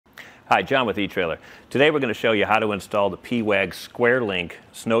Hi, John with eTrailer. Today we're going to show you how to install the Pewag Square Link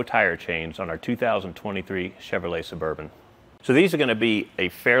snow tire chains on our 2023 Chevrolet Suburban. So these are going to be a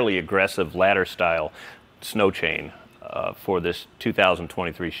fairly aggressive ladder style snow chain for this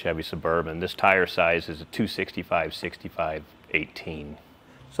 2023 Chevy Suburban. This tire size is a 265/65/18.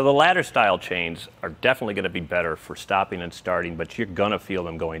 So the ladder style chains are definitely going to be better for stopping and starting, but you're going to feel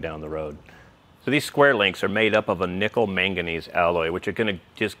them going down the road. So these square links are made up of a nickel manganese alloy, which are going to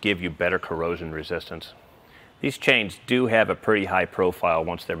just give you better corrosion resistance. These chains do have a pretty high profile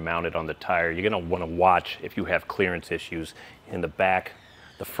once they're mounted on the tire. You're going to want to watch if you have clearance issues in the back,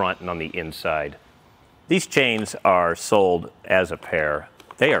 the front, and on the inside. These chains are sold as a pair.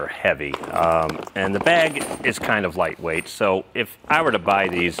 They are heavy, and the bag is kind of lightweight. So if I were to buy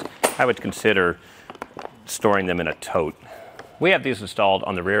these, I would consider storing them in a tote. We have these installed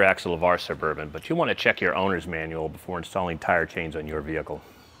on the rear axle of our Suburban, but you want to check your owner's manual before installing tire chains on your vehicle.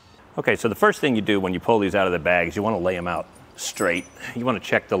 Okay, so the first thing you do when you pull these out of the bag is you want to lay them out straight. You want to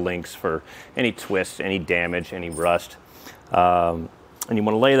check the links for any twists, any damage, any rust. And you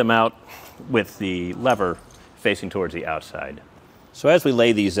want to lay them out with the lever facing towards the outside. So as we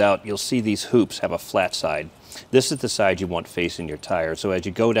lay these out, you'll see these hoops have a flat side. This is the side you want facing your tire, so as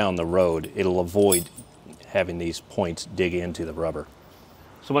you go down the road, it'll avoid having these points dig into the rubber.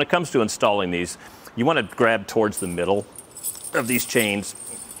 So when it comes to installing these, you want to grab towards the middle of these chains,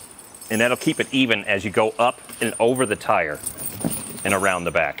 and that'll keep it even as you go up and over the tire and around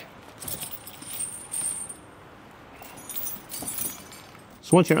the back.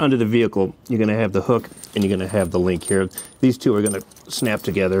 So once you're under the vehicle, you're going to have the hook and you're going to have the link here. These two are going to snap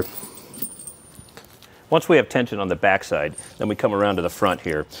together. Once we have tension on the back side, then we come around to the front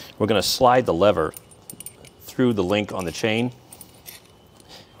here. We're going to slide the lever through the link on the chain,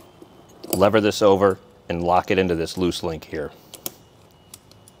 lever this over, and lock it into this loose link here.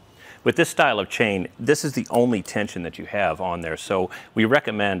 With this style of chain, this is the only tension that you have on there, so we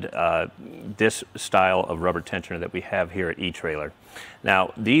recommend this style of rubber tensioner that we have here at eTrailer.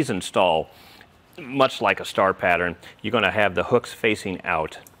 Now, these install much like a star pattern. You're going to have the hooks facing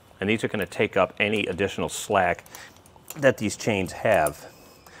out, and these are going to take up any additional slack that these chains have.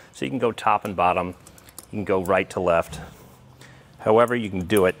 So you can go top and bottom. You can go right to left. However you can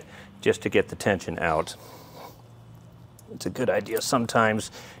do it just to get the tension out. It's a good idea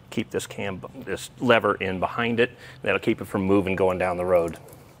sometimes. Keep this lever in behind it. That'll keep it from moving going down the road.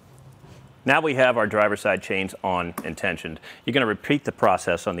 Now we have our driver's side chains on and tensioned. You're going to repeat the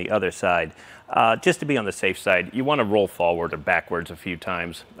process on the other side. Just to be on the safe side, you want to roll forward or backwards a few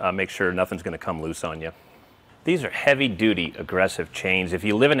times. Make sure nothing's going to come loose on you. These are heavy-duty, aggressive chains. If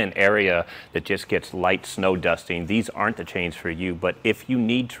you live in an area that just gets light snow dusting, these aren't the chains for you. But if you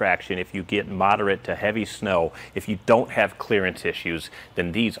need traction, if you get moderate to heavy snow, if you don't have clearance issues,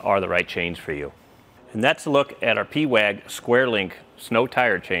 then these are the right chains for you. And that's a look at our Pewag Square Link snow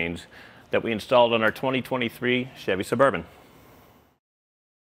tire chains that we installed on our 2023 Chevy Suburban.